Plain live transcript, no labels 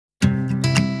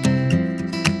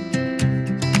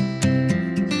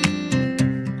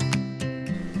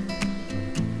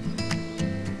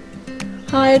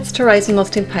Hi, it's Therese from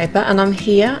Lostinpaper, and I'm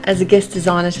here as a guest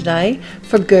designer today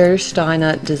for Gerda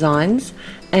Steiner Designs,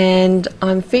 and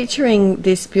I'm featuring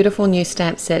this beautiful new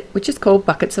stamp set which is called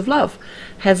Buckets of Love.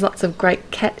 Has lots of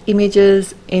great cat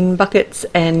images in buckets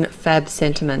and fab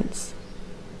sentiments.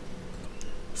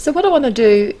 So what I want to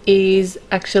do is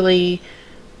actually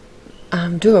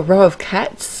do a row of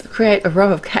cats, create a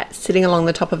row of cats sitting along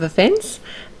the top of a fence,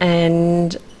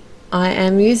 and I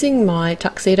am using my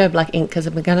tuxedo black ink because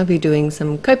I'm going to be doing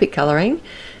some Copic colouring,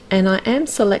 and I am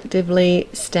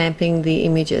selectively stamping the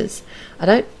images. I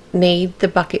don't need the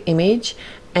bucket image,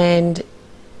 and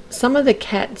some of the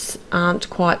cats aren't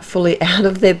quite fully out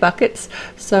of their buckets,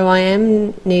 so I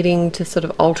am needing to sort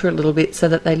of alter a little bit so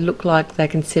that they look like they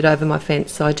can sit over my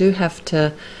fence. So I do have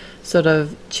to sort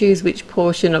of choose which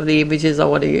portion of the images I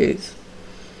want to use.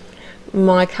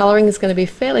 My colouring is going to be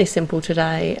fairly simple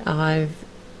today. I've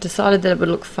decided that it would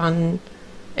look fun.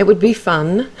 It would be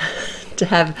fun to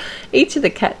have each of the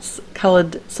cats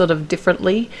coloured sort of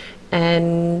differently,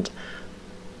 and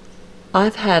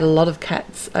I've had a lot of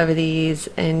cats over the years,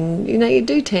 and you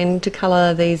do tend to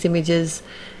colour these images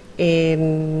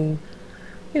in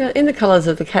in the colours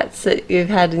of the cats that you've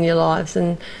had in your lives,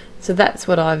 and so that's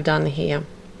what I've done here.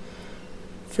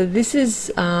 So this is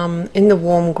in the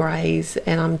warm greys,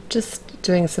 and I'm just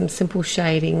doing some simple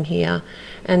shading here,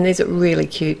 and these are really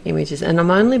cute images, and I'm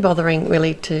only bothering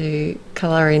really to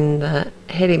colour in the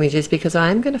head images because I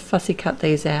am going to fussy cut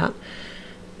these out,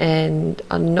 and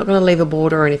I'm not going to leave a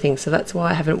border or anything, so that's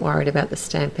why I haven't worried about the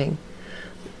stamping.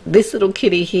 This little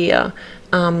kitty here,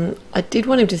 I did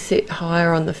want him to sit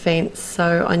higher on the fence,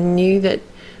 so I knew that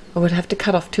I would have to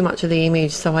cut off too much of the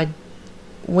image, so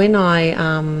when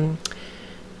I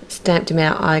stamped him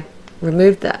out, I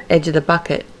removed the edge of the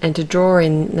bucket, and to draw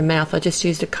in the mouth I just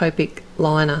used a Copic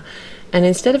liner, and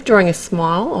instead of drawing a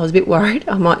smile, I was a bit worried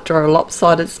I might draw a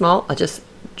lopsided smile. I just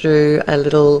drew a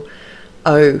little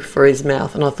O for his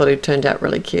mouth, and I thought it turned out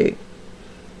really cute.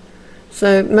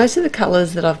 So most of the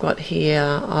colours that I've got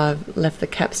here, I've left the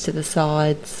caps to the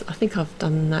sides. I think I've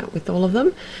done that with all of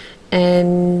them,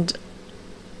 and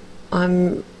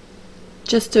I'm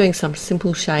just doing some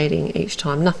simple shading each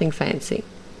time, nothing fancy.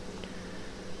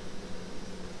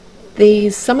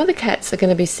 Some of the cats are going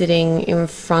to be sitting in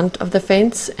front of the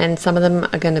fence, and some of them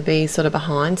are going to be sort of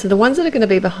behind. So the ones that are going to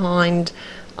be behind,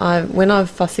 when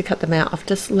I've fussy cut them out, I've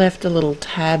just left a little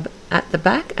tab at the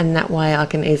back, and that way I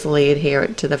can easily adhere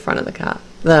it to the front of the car,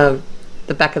 the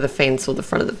back of the fence or the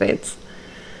front of the fence.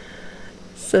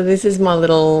 So this is my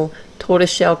little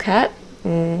tortoiseshell cat.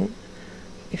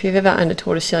 If you've ever owned a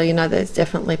tortoiseshell, you know there's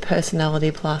definitely personality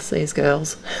plus these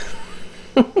girls.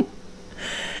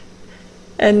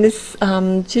 And this,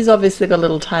 she's obviously got a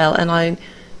little tail, and I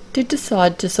did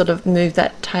decide to sort of move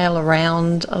that tail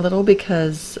around a little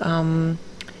because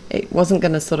it wasn't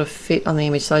going to sort of fit on the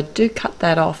image, so I do cut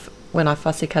that off when I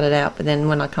fussy cut it out, but then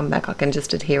when I come back I can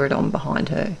just adhere it on behind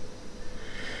her.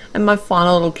 And my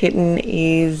final little kitten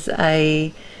is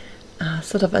a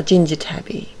sort of a ginger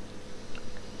tabby,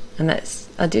 and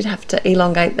I did have to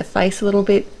elongate the face a little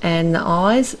bit and the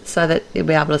eyes so that you'll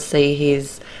be able to see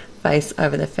his face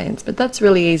over the fence, but that's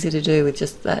really easy to do with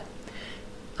just that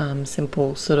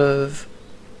simple sort of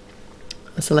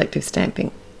selective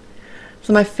stamping.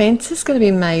 So my fence is going to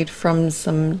be made from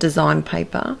some design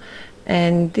paper,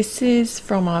 and this is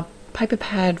from a paper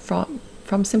pad from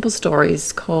Simple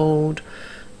Stories called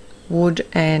Wood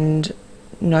and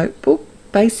Notebook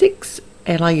Basics,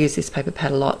 and I use this paper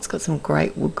pad a lot. It's got some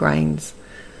great wood grains.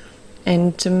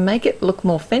 And to make it look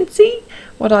more fancy,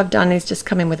 what I've done is just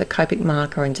come in with a Copic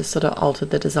marker and just sort of altered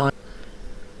the design.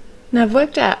 Now I've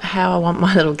worked out how I want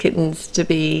my little kittens to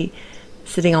be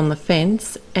sitting on the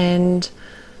fence, and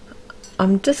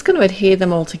I'm just going to adhere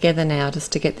them all together now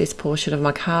just to get this portion of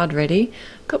my card ready.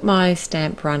 Got my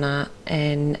stamp runner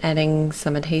and adding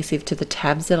some adhesive to the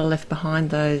tabs that are left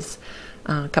behind those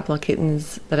couple of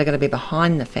kittens that are going to be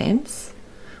behind the fence,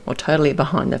 or totally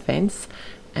behind the fence,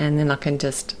 and then I can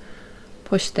just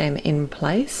push them in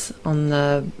place on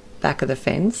the back of the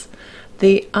fence.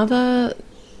 The other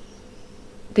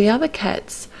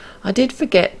cats, I did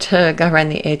forget to go around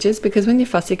the edges, because when you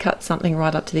fussy cut something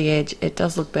right up to the edge, it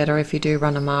does look better if you do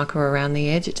run a marker around the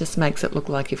edge. It just makes it look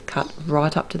like you've cut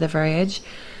right up to the very edge.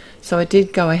 So I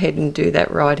did go ahead and do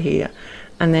that right here,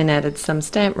 and then added some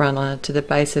stamp runner to the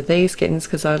base of these kittens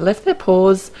because I left their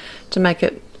paws to make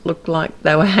it look like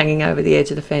they were hanging over the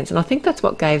edge of the fence, and I think that's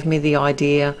what gave me the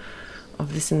idea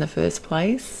of this in the first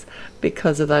place,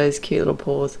 because of those cute little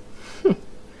paws.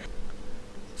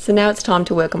 So now it's time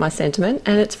to work on my sentiment,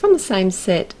 and it's from the same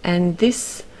set, and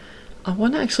this I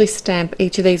want to actually stamp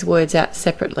each of these words out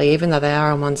separately, even though they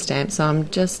are on one stamp. So I'm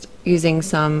just using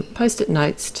some post-it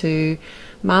notes to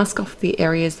mask off the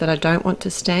areas that I don't want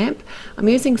to stamp. I'm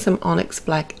using some Onyx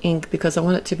black ink because I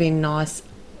want it to be nice,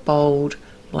 bold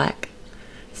black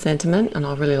sentiment, and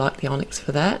I really like the Onyx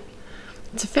for that.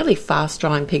 It's a fairly fast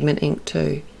drying pigment ink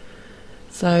too.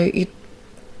 So you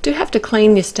do have to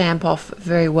clean your stamp off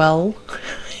very well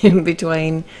in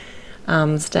between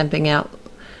stamping out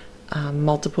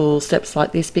multiple steps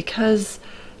like this, because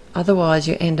otherwise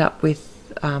you end up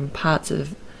with parts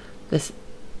of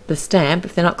the stamp,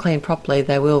 if they're not cleaned properly,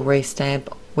 they will re-stamp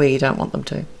where you don't want them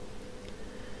to.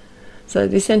 So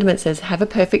this sentiment says, have a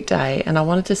perfect day, and I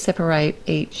wanted to separate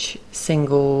each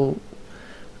single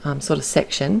sort of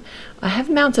section. I have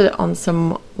mounted it on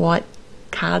some white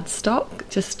cardstock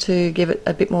just to give it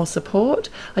a bit more support.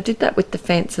 I did that with the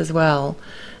fence as well,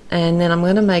 and then I'm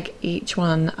going to make each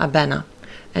one a banner,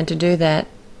 and to do that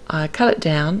I cut it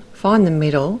down, find the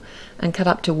middle and cut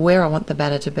up to where I want the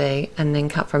banner to be, and then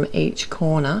cut from each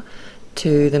corner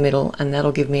to the middle, and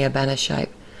that'll give me a banner shape.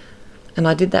 And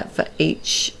I did that for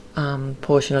each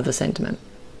portion of the sentiment.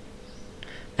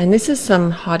 And this is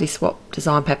some Heidi Swap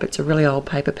design paper. It's a really old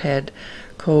paper pad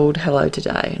called Hello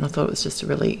Today, and I thought it was just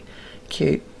really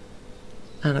cute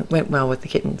and it went well with the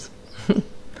kittens.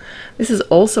 This is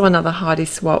also another Heidi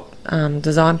Swap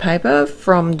design paper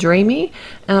from Dreamy,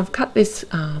 and I've cut this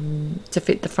to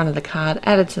fit the front of the card,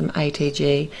 added some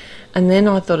ATG, and then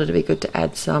I thought it'd be good to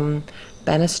add some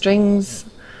banner strings,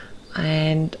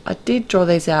 and I did draw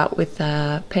these out with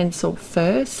a pencil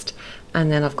first,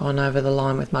 and then I've gone over the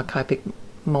line with my Copic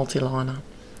multi-liner.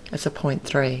 It's a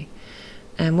 0.3,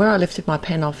 and where I lifted my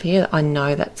pen off here, I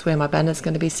know that's where my banner's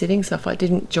going to be sitting, so if I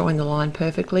didn't join the line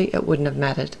perfectly it wouldn't have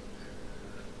mattered.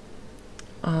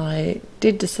 I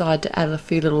did decide to add a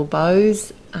few little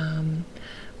bows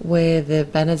where the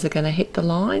banners are going to hit the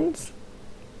lines,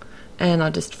 and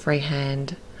I just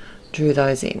freehand drew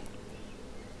those in.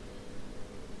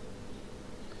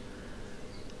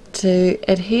 To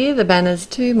adhere the banners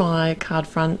to my card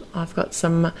front, I've got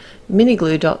some mini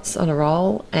glue dots on a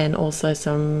roll, and also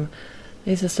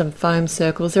these are some foam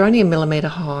circles. They're only 1 millimeter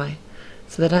high,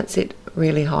 so they don't sit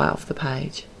really high off the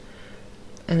page.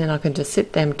 And then I can just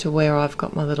sit them to where I've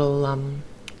got my little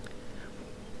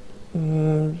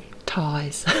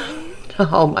ties to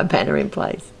hold my banner in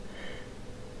place.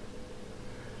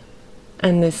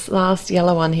 And this last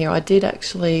yellow one here, I did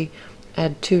actually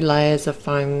add 2 layers of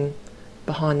foam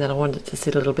behind that. I wanted it to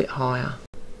sit a little bit higher.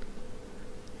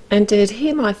 And to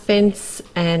adhere my fence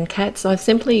and cats, I've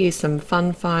simply used some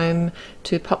fun foam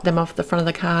to pop them off the front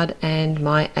of the card and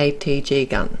my ATG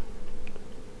gun.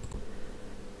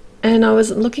 And I was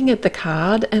looking at the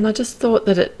card and I just thought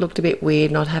that it looked a bit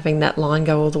weird not having that line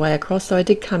go all the way across, so I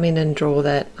did come in and draw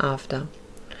that after.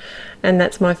 And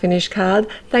that's my finished card.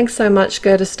 Thanks so much,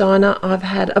 Gerda Steiner. I've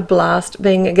had a blast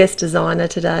being a guest designer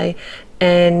today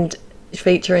and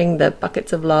featuring the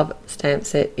Buckets of Love stamp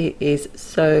set. It is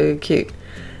so cute.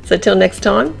 So till next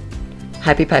time,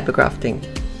 happy paper crafting.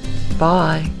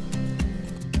 Bye.